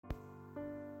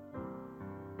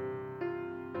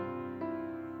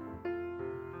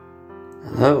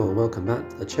Hello and welcome back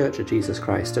to the Church of Jesus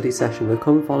Christ study session with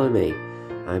Come Follow Me.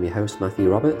 I'm your host Matthew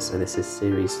Roberts and this is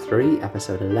Series 3,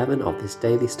 Episode 11 of this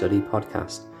daily study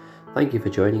podcast. Thank you for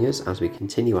joining us as we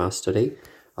continue our study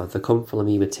of the Come Follow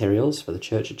Me materials for the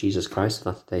Church of Jesus Christ of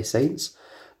Latter-day Saints,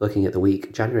 looking at the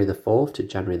week January the 4th to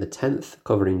January the 10th,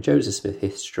 covering Joseph Smith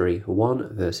History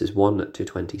 1 verses 1 to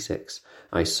 26.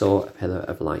 I saw a pillar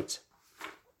of light.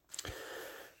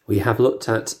 We have looked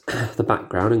at the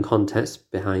background and context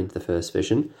behind the first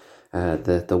vision,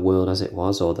 the world as it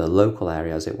was, or the local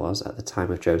area as it was at the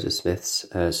time of Joseph Smith's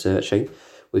searching.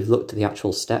 We've looked at the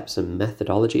actual steps and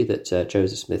methodology that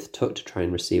Joseph Smith took to try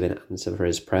and receive an answer for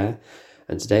his prayer.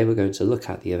 And today we're going to look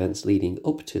at the events leading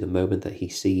up to the moment that he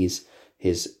sees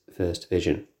his first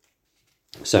vision.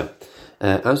 So,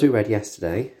 as we read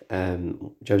yesterday,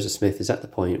 Joseph Smith is at the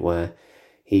point where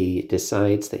he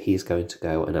decides that he's going to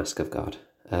go and ask of God.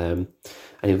 And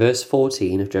in verse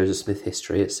 14 of Joseph Smith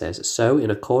History, it says, "So, in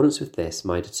accordance with this,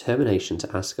 my determination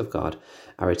to ask of God,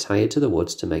 I retired to the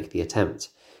woods to make the attempt.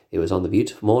 It was on the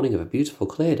beautiful morning of a beautiful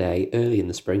clear day, early in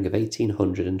the spring of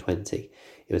 1820.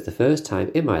 It was the first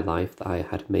time in my life that I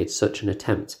had made such an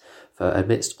attempt, for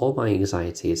amidst all my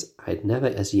anxieties, I had never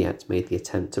as yet made the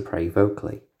attempt to pray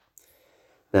vocally."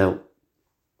 Now,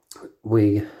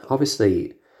 we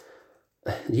obviously...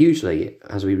 Usually,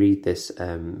 as we read this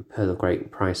Pearl of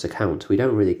Great Price account, we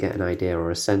don't really get an idea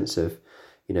or a sense of,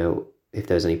 if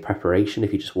there's any preparation.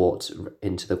 If you just walked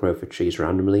into the grove of trees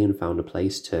randomly and found a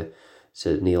place to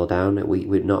kneel down,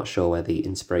 we're not sure where the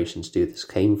inspiration to do this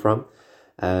came from.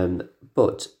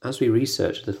 But as we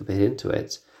research a little bit into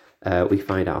it, we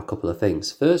find out a couple of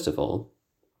things. First of all,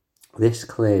 this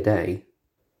clear day,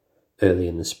 early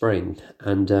in the spring,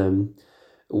 and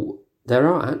there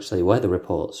are actually weather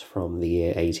reports from the year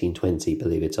 1820,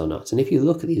 believe it or not. And if you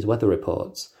look at these weather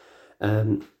reports,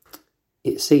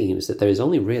 it seems that there is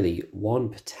only really one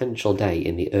potential day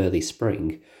in the early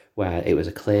spring where it was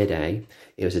a clear day.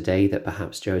 It was a day that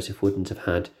perhaps Joseph wouldn't have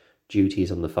had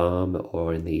duties on the farm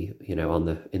or in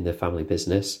the family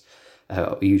business,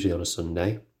 usually on a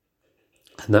Sunday.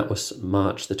 And that was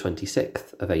March the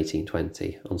 26th of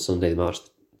 1820, on Sunday, March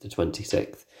the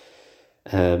 26th.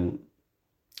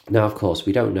 Now, of course,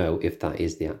 we don't know if that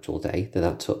is the actual day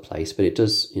that took place, but it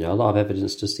does, a lot of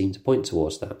evidence does seem to point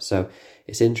towards that. So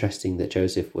it's interesting that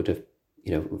Joseph would have,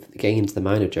 getting into the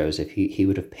mind of Joseph, he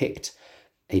would have picked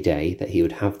a day that he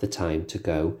would have the time to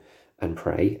go and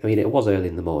pray. I mean, it was early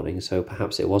in the morning, so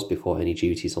perhaps it was before any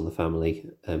duties on the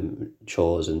family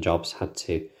chores and jobs had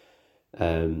to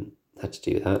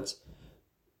do that.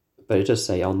 But it does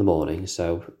say on the morning,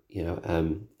 so,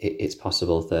 it's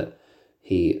possible that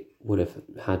he would have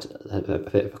had a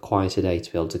bit of a quieter day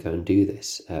to be able to go and do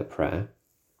this prayer.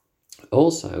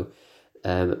 Also,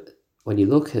 when you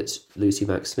look at Lucy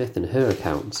Mack Smith and her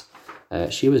account,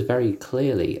 she was very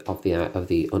clearly of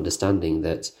the understanding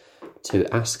that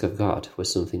to ask of God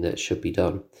was something that should be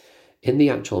done. In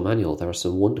the actual manual, there are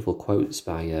some wonderful quotes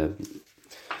by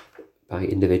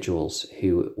individuals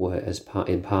who were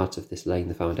in part of this laying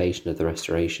the foundation of the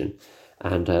restoration.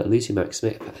 And Lucy Mack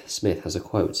Smith has a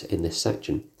quote in this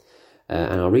section.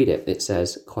 And I'll read it. It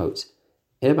says, quote,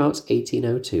 "In about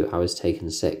 1802 I was taken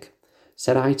sick.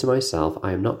 Said I to myself,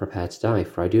 I am not prepared to die,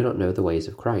 for I do not know the ways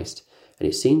of Christ. And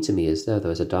it seemed to me as though there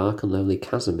was a dark and lonely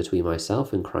chasm between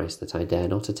myself and Christ that I dare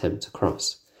not attempt to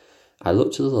cross. I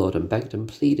looked to the Lord and begged and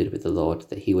pleaded with the Lord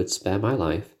that he would spare my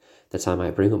life, that I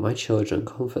might bring up my children and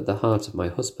comfort the heart of my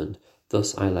husband.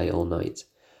 Thus I lay all night.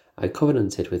 I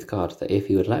covenanted with God that if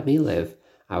he would let me live,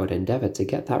 I would endeavour to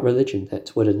get that religion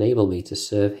that would enable me to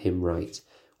serve him right,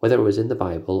 whether it was in the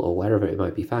Bible or wherever it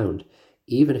might be found,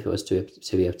 even if it was to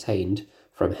be obtained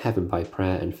from heaven by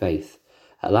prayer and faith.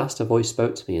 At last a voice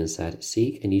spoke to me and said,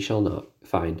 Seek and ye shall not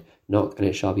find, knock and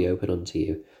it shall be opened unto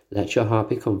you. Let your heart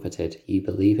be comforted, ye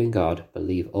believe in God,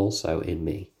 believe also in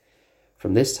me.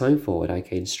 From this time forward I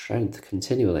gained strength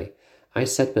continually. I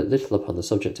said but little upon the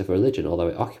subject of religion, although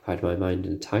it occupied my mind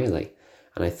entirely,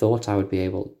 and I thought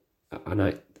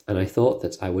I thought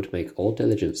that I would make all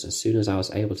diligence as soon as I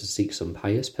was able to seek some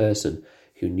pious person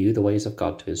who knew the ways of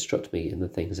God to instruct me in the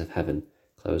things of heaven."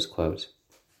 Close quote.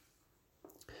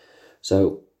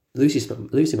 So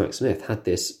Lucy Mack Smith had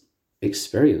this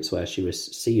experience where she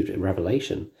received a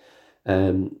revelation,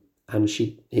 and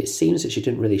it seems that she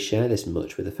didn't really share this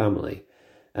much with the family.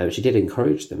 She did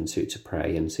encourage them to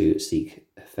pray and to seek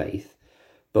faith,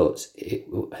 but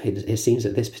it seems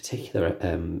that this particular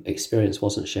experience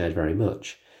wasn't shared very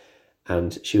much.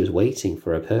 And she was waiting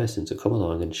for a person to come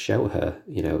along and show her,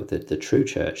 the true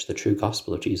church, the true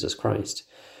gospel of Jesus Christ.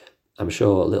 I'm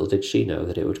sure little did she know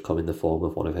that it would come in the form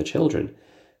of one of her children.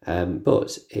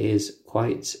 But it is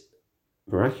quite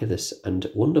miraculous and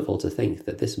wonderful to think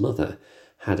that this mother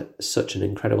had such an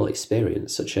incredible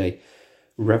experience, such a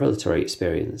revelatory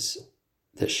experience,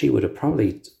 that she would have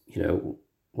probably,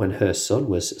 when her son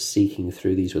was seeking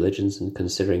through these religions and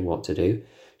considering what to do,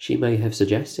 she may have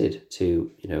suggested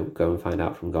to, go and find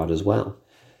out from God as well.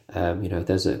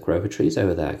 There's a grove of trees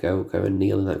over there. Go and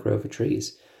kneel in that grove of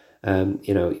trees.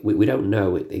 We don't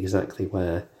know exactly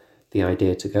where the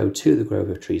idea to go to the grove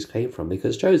of trees came from,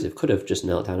 because Joseph could have just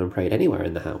knelt down and prayed anywhere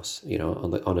in the house,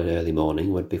 on an early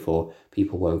morning before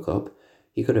people woke up.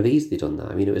 He could have easily done that.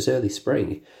 I mean, it was early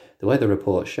spring. The weather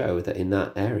reports show that in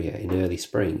that area in early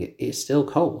spring, it's still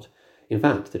cold. In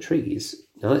fact, the trees,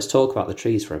 now let's talk about the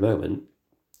trees for a moment.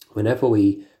 Whenever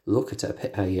we look at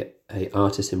a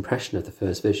artist's impression of the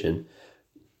first vision,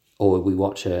 or we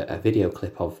watch a video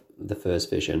clip of the first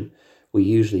vision, we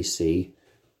usually see,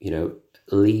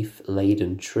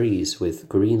 leaf-laden trees with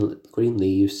green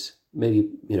leaves, maybe,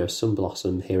 some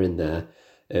blossom here and there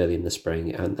early in the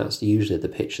spring, and that's usually the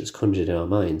picture that's conjured in our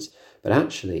minds. But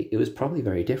actually, it was probably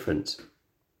very different.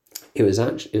 It was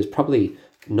probably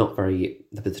not very.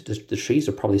 The trees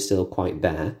are probably still quite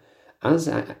bare, as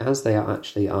they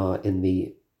are in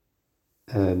the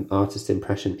artist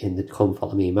impression in the Come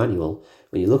Follow Me manual.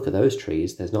 When you look at those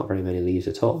trees, there's not very many leaves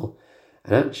at all,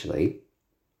 and actually,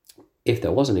 if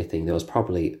there was anything, there was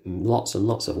probably lots and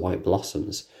lots of white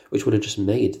blossoms, which would have just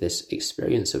made this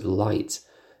experience of light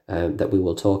that we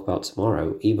will talk about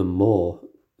tomorrow even more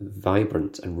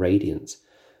vibrant and radiant,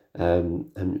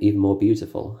 and even more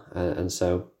beautiful. And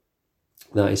so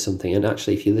that is something. And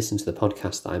actually, if you listen to the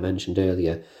podcast that I mentioned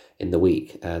earlier in the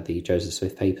week, the Joseph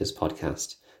Smith Papers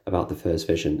podcast about the first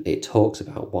vision, it talks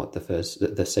about what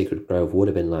the Sacred Grove would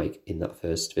have been like in that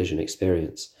first vision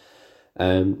experience.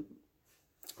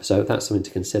 So that's something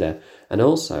to consider. And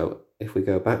also, if we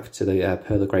go back to the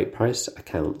Pearl of Great Price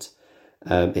account,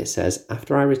 it says,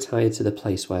 after I retired to the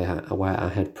place where I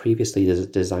had previously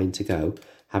designed to go,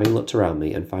 having looked around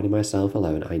me and finding myself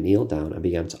alone, I kneeled down and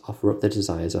began to offer up the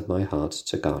desires of my heart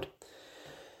to God.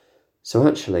 So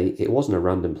actually, it wasn't a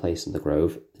random place in the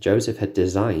grove. Joseph had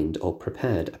designed or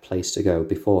prepared a place to go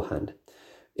beforehand.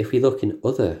 If we look in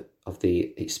other of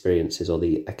the experiences or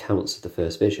the accounts of the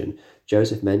first vision,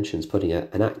 Joseph mentions putting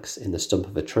an axe in the stump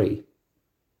of a tree.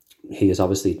 He is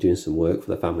obviously doing some work for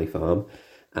the family farm,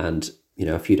 and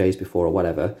a few days before or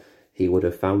whatever, he would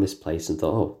have found this place and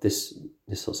thought, oh, this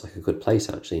looks like a good place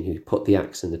actually, and he put the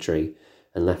axe in the tree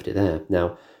and left it there.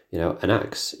 Now, an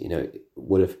axe,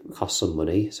 would have cost some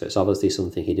money, so it's obviously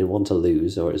something he didn't want to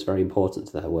lose, or it was very important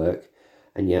to their work,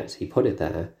 and yet he put it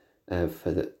there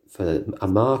for a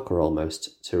marker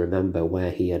almost to remember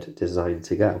where he had designed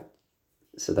to go,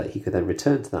 so that he could then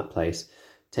return to that place,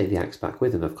 take the axe back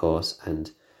with him, of course,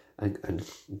 and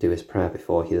do his prayer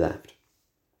before he left.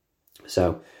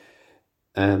 So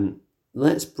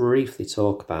let's briefly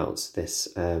talk about this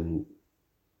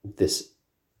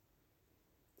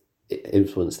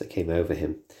influence that came over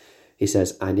him. He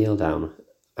says, I kneeled down.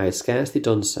 I had scarcely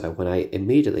done so when I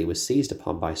immediately was seized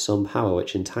upon by some power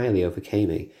which entirely overcame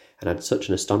me, and had such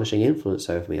an astonishing influence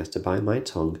over me as to bind my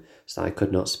tongue so that I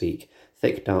could not speak.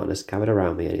 Thick darkness gathered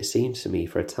around me, and it seemed to me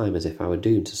for a time as if I were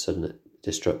doomed to sudden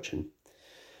destruction.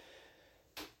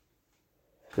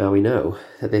 Now we know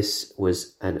that this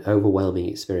was an overwhelming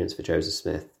experience for Joseph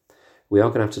Smith. We are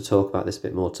going to have to talk about this a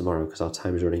bit more tomorrow because our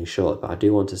time is running short, but I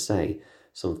do want to say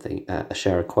something,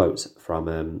 share a quote from,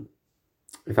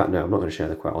 in fact, no, I'm not going to share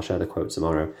the quote, I'll share the quote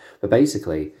tomorrow. But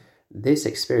basically, this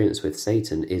experience with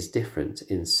Satan is different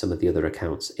in some of the other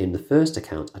accounts. In the first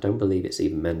account, I don't believe it's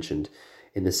even mentioned.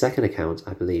 In the second account,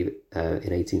 I believe in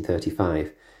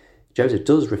 1835, Joseph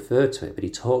does refer to it, but he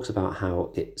talks about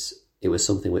how it was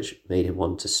something which made him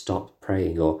want to stop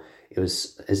praying, or it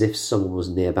was as if someone was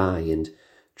nearby and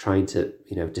trying to,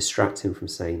 distract him from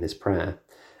saying this prayer.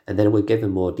 And then we'll give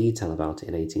him more detail about it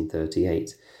in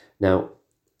 1838. Now,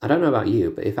 I don't know about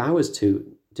you, but if I was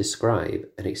to describe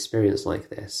an experience like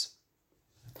this,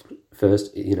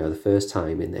 the first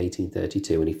time in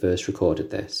 1832 when he first recorded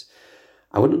this,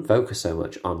 I wouldn't focus so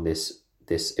much on this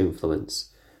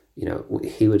influence.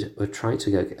 He would try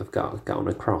to have gotten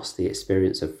across the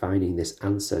experience of finding this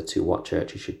answer to what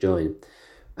church he should join.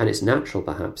 And it's natural,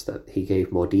 perhaps, that he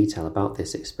gave more detail about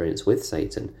this experience with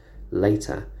Satan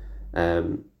later,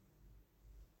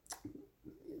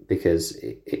 because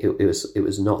it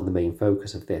was not the main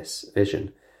focus of this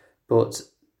vision. But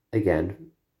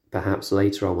again, perhaps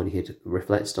later on when he had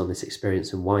reflected on this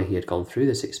experience and why he had gone through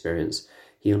this experience,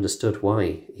 he understood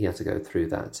why he had to go through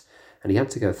that. And he had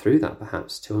to go through that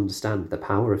perhaps to understand the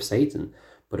power of Satan,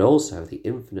 but also the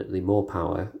infinitely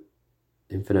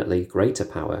greater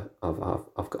power of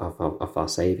our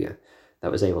Saviour.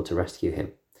 that was able to rescue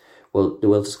him.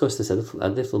 We'll discuss this a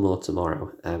little more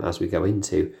tomorrow as we go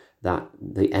into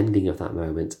the ending of that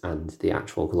moment and the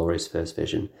actual glorious first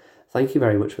vision. Thank you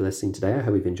very much for listening today. I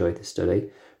hope you've enjoyed this study.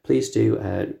 Please do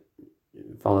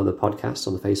follow the podcast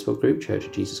on the Facebook group, Church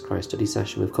of Jesus Christ Study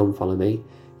Session with Come Follow Me.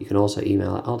 You can also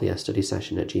email at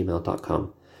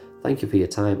ldsstudysession@gmail.com. Thank you for your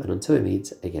time, and until we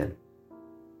meet again.